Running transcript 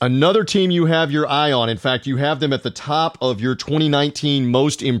Another team you have your eye on, in fact, you have them at the top of your 2019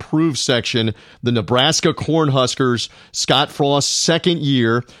 most improved section, the Nebraska Cornhuskers, Scott Frost's second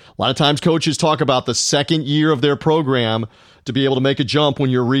year. A lot of times coaches talk about the second year of their program to be able to make a jump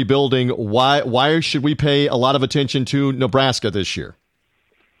when you're rebuilding. Why should we pay a lot of attention to Nebraska this year?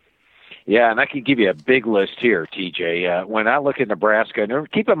 Yeah, and I can give you a big list here, TJ. When I look at Nebraska,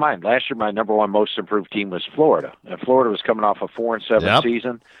 keep in mind, last year my number one most improved team was Florida. And Florida was coming off a 4-7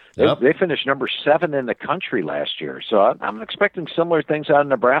 season. They finished number 7 in the country last year. So I'm expecting similar things out of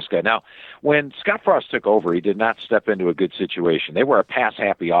Nebraska. Now, when Scott Frost took over, he did not step into a good situation. They were a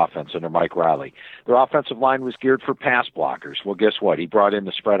pass-happy offense under Mike Riley. Their offensive line was geared for pass blockers. Well, guess what? He brought in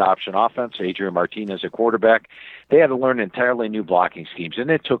the spread option offense, Adrian Martinez at quarterback. They had to learn entirely new blocking schemes,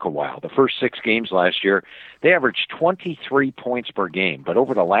 and it took a while. The first 6 games last year, they averaged 23 points per game. But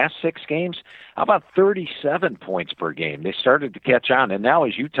over the last 6 games, how about 37 points per game? They started to catch on. And now,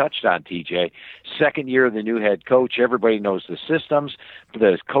 as you touched on, TJ, second year of the new head coach, everybody knows the systems.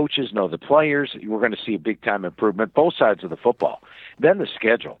 The coaches know the players. We're going to see a big-time improvement, both sides of the football. Then the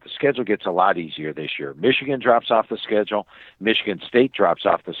schedule. The schedule gets a lot easier this year. Michigan drops off the schedule. Michigan State drops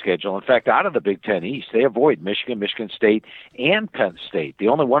off the schedule. In fact, out of the Big Ten East, they avoid Michigan, Michigan State, and Penn State. The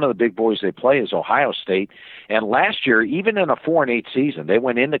only one of the big boys they play is Ohio State. And last year, even in a 4-8 season, they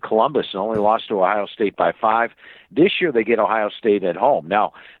went into Columbus and only lost to Ohio State by 5. This year, they get Ohio State at home.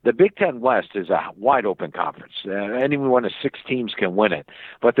 Now, the Big Ten West is a wide-open conference. Any one of 6 teams can win it.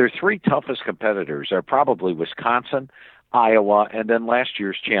 But their 3 toughest competitors are probably Wisconsin, Iowa, and then last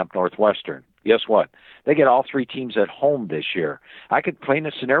year's champ, Northwestern. Guess what? They get all 3 teams at home this year. I could paint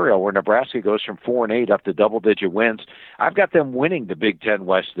a scenario where Nebraska goes from 4-8 up to double-digit wins. I've got them winning the Big Ten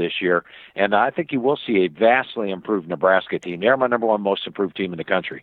West this year, and I think you will see a vastly improved Nebraska team. They're my number one most improved team in the country.